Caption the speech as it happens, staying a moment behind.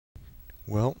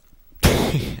Well,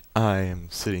 I am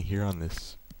sitting here on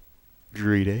this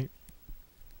dreary day.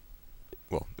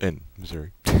 Well, in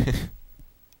Missouri.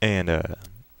 And,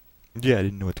 yeah, I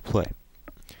didn't know what to play.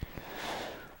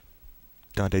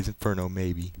 Dante's Inferno,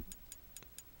 maybe.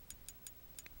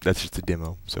 That's just a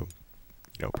demo, so,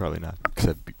 probably not. Because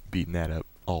I've beaten that up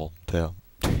all to hell.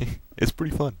 It's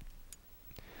pretty fun.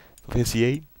 Fantasy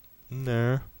 8?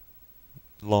 Nah.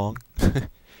 Long.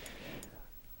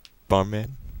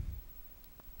 Barman?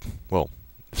 Well,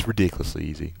 it's ridiculously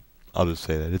easy. I'll just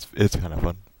say that. It's kind of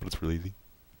fun, but it's really easy.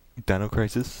 Dino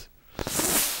Crisis?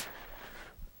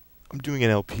 I'm doing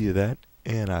an LP of that,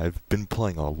 and I've been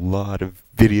playing a lot of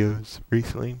videos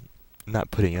recently. Not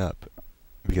putting up,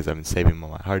 because I've been saving them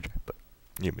on my hard drive, but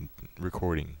I've been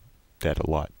recording that a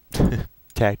lot.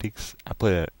 Tactics, I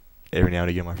play that every now and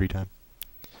again in my free time.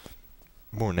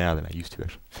 More now than I used to,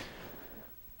 actually.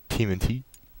 TMNT,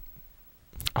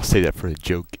 I'll say that for a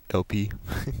joke LP.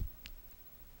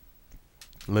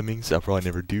 Lemmings, I'll probably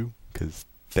never do, because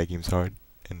that game's hard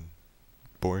and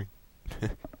boring.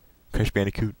 Crash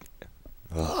Bandicoot.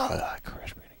 Ugh,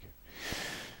 Crash Bandicoot.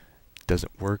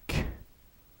 Doesn't work.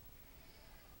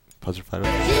 Puzzle Fighter.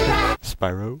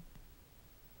 Spyro.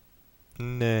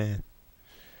 Nah.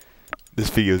 This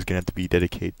video is gonna have to be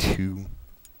dedicated to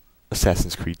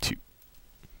Assassin's Creed 2.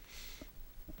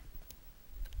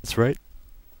 That's right.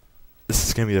 This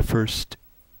is gonna be the first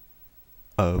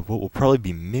of what will probably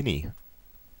be many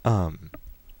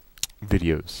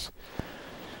videos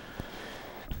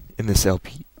in this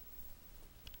LP.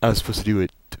 I was supposed to do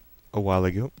it a while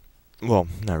ago. Well,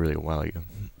 not really a while ago.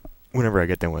 Whenever I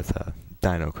got done with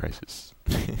Dino Crisis.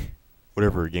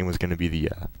 Whatever game was going to be the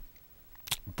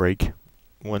break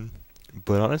one.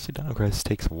 But honestly, Dino Crisis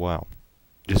takes a while.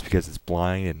 Just because it's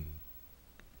blind and,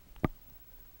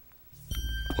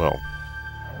 well,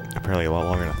 apparently a lot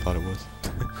longer than I thought it was.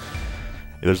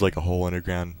 There's like a whole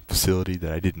underground facility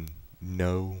that I didn't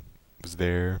know was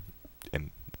there.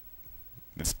 And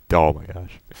it's, oh my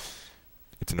gosh.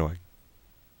 It's annoying.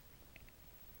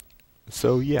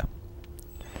 So yeah,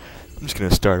 I'm just gonna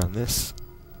start on this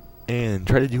and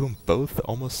try to do them both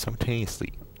almost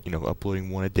simultaneously.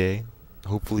 Uploading one a day.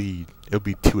 Hopefully it'll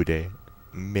be 2 a day,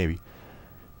 maybe.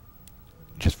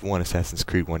 Just one Assassin's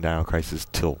Creed, one Dino Crisis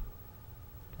till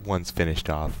one's finished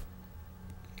off.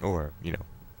 Or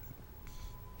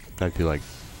I feel like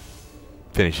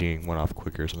finishing one off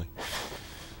quicker or something.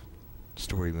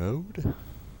 Story mode.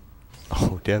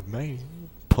 Oh, Dev May.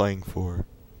 Playing for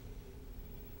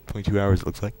 22 hours, it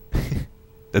looks like.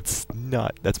 That's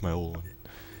my old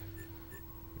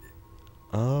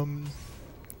one.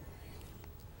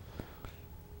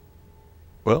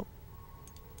 Well,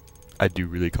 I do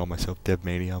really call myself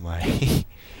DevMania on my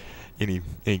any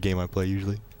game I play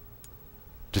usually.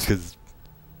 Just because,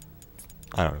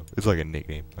 I don't know, it's like a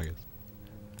nickname, I guess.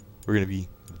 We're gonna be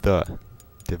the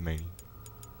DevMania.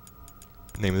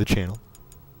 Name of the channel.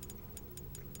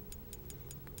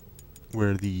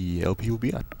 Where the LP will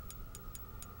be on.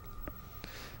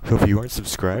 So if you aren't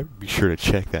subscribed, be sure to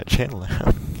check that channel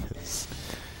out, because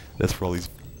that's where all these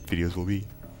videos will be.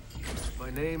 My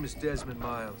name is Desmond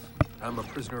Miles. I'm a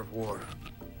prisoner of war.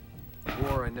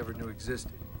 War I never knew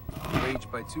existed. Waged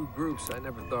by two groups I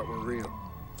never thought were real.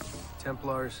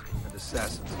 Templars and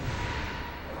Assassins.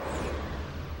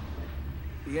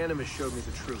 The Animus showed me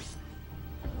the truth.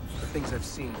 The things I've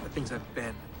seen, the things I've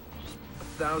been.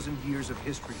 1,000 years of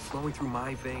history flowing through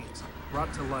my veins,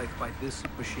 brought to life by this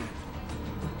machine.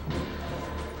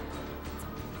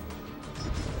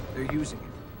 They're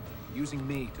using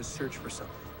me to search for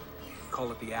something.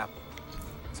 Call it the Apple.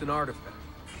 It's an artifact,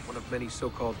 one of many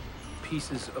so-called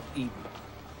pieces of Eden.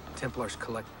 The Templars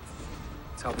collect them.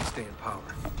 It's how they stay in power.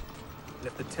 And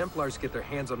if the Templars get their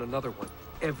hands on another one,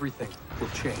 everything will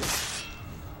change.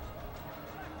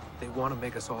 They want to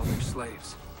make us all their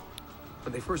slaves.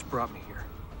 When they first brought me here,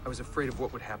 I was afraid of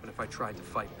what would happen if I tried to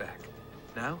fight back.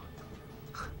 Now?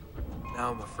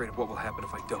 Now I'm afraid of what will happen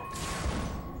if I don't.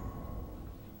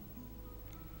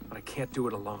 But I can't do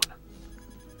it alone.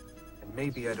 And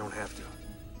maybe I don't have to.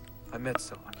 I met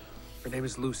someone. Her name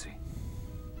is Lucy.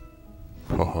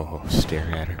 Oh,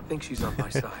 staring at her. I think she's on my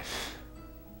side.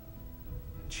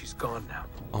 She's gone now.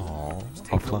 Aww. She's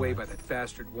taken away by that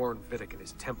bastard Warren Vidic and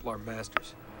his Templar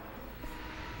masters.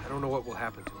 I don't know what will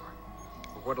happen to her,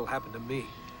 or what'll happen to me.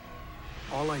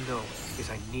 All I know is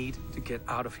I need to get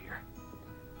out of here.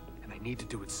 And I need to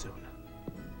do it soon.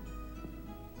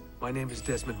 My name is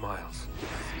Desmond Miles.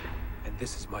 And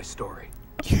this is my story.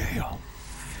 Yeah.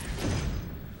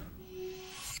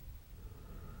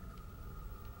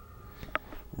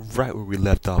 Right where we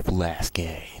left off last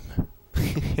game.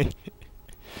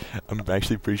 I'm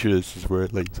actually pretty sure this is where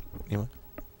it leads. Anyway.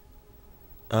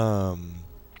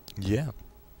 Yeah.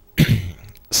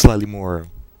 Slightly more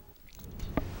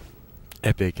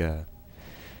epic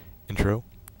intro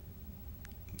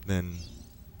than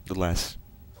the last.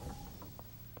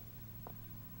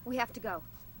 We have to go.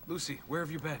 Lucy, where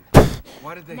have you been?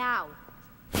 Why did they... Now.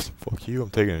 Fuck you, I'm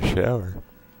taking a shower.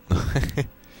 I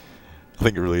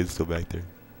think it really is still back there.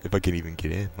 If I can even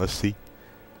get in. Let's see.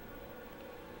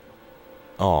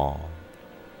 Aww.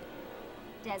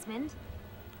 Desmond?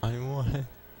 I want to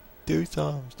do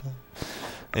some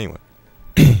stuff. Anyway.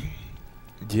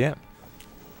 Yeah.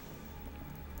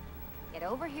 Get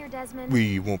over here, Desmond.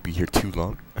 We won't be here too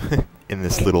long. In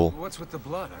this little What's with the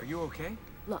blood? Are you okay?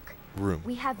 Look, room.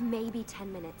 we have maybe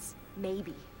 10 minutes.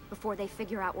 Maybe. Before they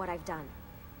figure out what I've done.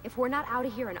 If we're not out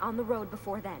of here and on the road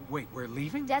before then. Wait, we're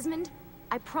leaving? Desmond,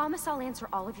 I promise I'll answer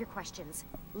all of your questions.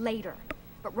 Later.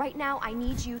 But right now, I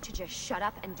need you to just shut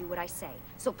up and do what I say.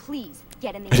 So please,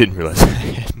 get in the... I didn't realize I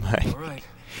had All right.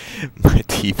 my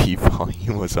TV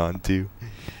volume was on too.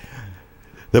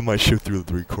 That might show through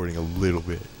the recording a little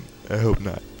bit. I hope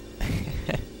not.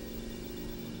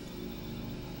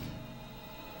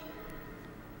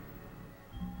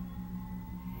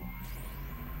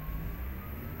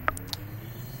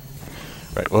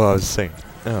 Right, well, I was saying,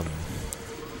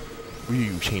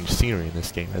 we changed scenery in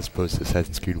this game as opposed to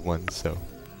Assassin's Creed 1, so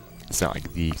it's not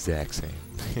like the exact same.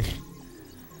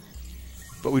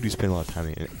 But we do spend a lot of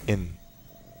time in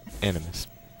Animus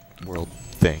world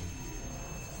thing.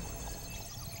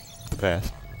 The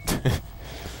past. I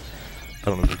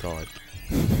don't know what to call it.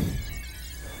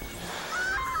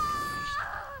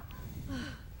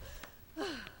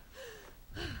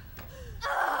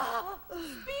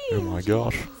 Oh my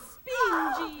gosh.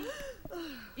 Spingi!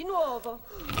 Di nuovo!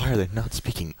 Why are they not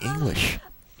speaking English?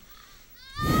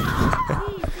 Sì,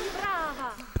 sì,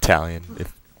 brava! Italian,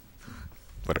 if...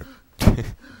 whatever.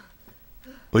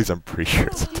 At least I'm pretty sure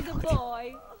it's He's a Italian.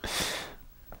 boy!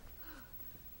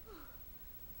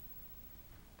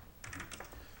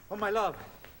 Oh, my love.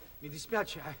 Mi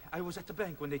dispiace. I was at the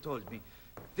bank when they told me.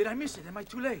 Did I miss it? Am I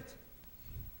too late?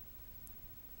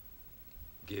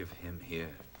 Give him here.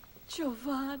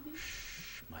 Giovanni!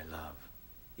 Shh, my love.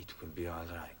 It will be all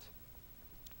right.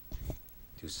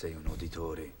 Tu sei un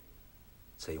uditore.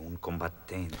 Sei un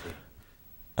combattente.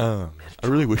 I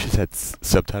really wish this had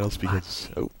subtitles because...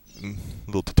 Oh,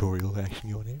 little tutorial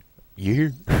action going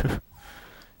here. Yeah.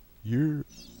 Yeah.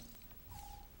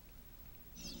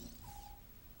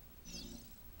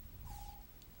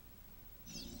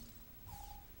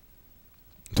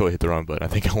 Until I hit the wrong button. I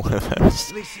think I wanted that.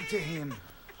 Listen to him.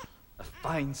 A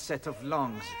fine set of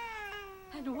lungs.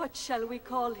 And what shall we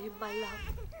call him, my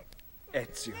love?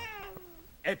 Ezio.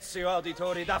 Ezio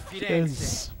Auditore da Firenze.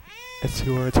 Yes.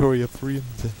 Ezio Auditore of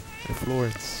Firenze. In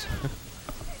Florence.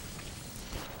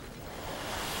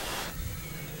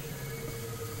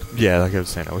 Yeah, like I was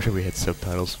saying, I wish we had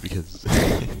subtitles because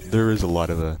there is a lot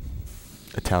of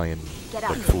Italian, Get up.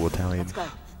 like full Italian Let's go.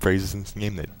 phrases in this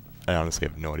game that I honestly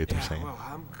have no idea what they're Yeah, saying. well,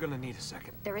 I'm gonna need a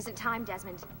second. There isn't time,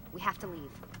 Desmond. We have to leave.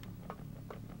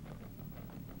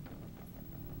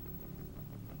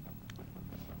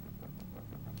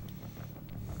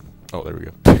 Oh, there we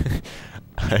go.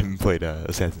 I haven't played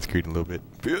Assassin's Creed in a little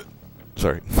bit.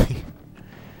 Sorry.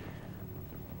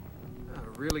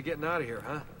 Really getting out of here,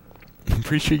 huh? I'm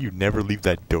pretty sure you never leave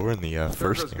that door in the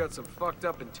first Sergo's game. got some fucked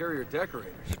up interior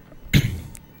decorators.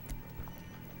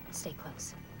 Stay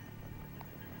close.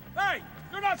 Hey!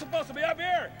 You're not supposed to be up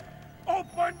here!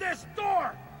 Open this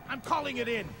door! I'm calling it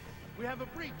in! We have a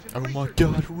breach in Oh the my research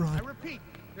god, wing. run. I repeat,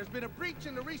 there's been a breach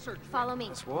in the research wing. Follow me.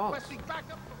 This wall. Requesting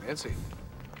backup. Fancy.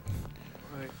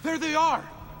 Right. There they are!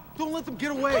 Don't let them get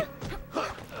away!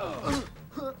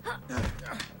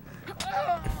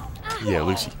 Yeah,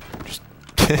 Lucy. Just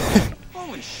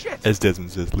Holy shit! as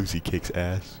Desmond says, Lucy kicks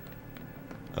ass.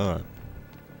 A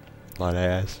lot of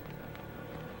ass.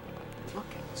 Look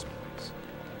at this place.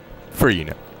 For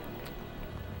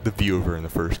the view of her in the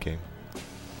first game.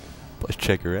 Let's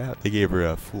check her out. They gave her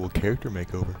a full character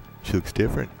makeover. She looks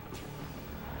different.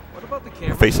 What about the Her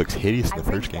camera? face looks hideous I in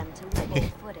the first rigged game. them to leak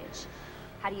old footage.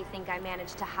 How do you think I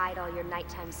managed to hide all your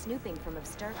nighttime snooping from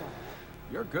Abstergo?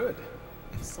 You're good.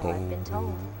 So I've been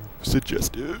told.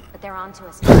 Suggestive. But they're on to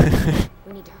us now.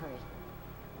 We need to hurry.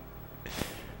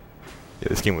 Yeah,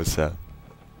 this game was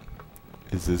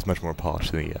is much more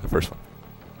polished than the first one.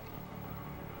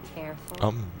 Careful.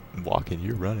 I'm walking,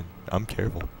 you're running. I'm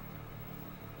careful.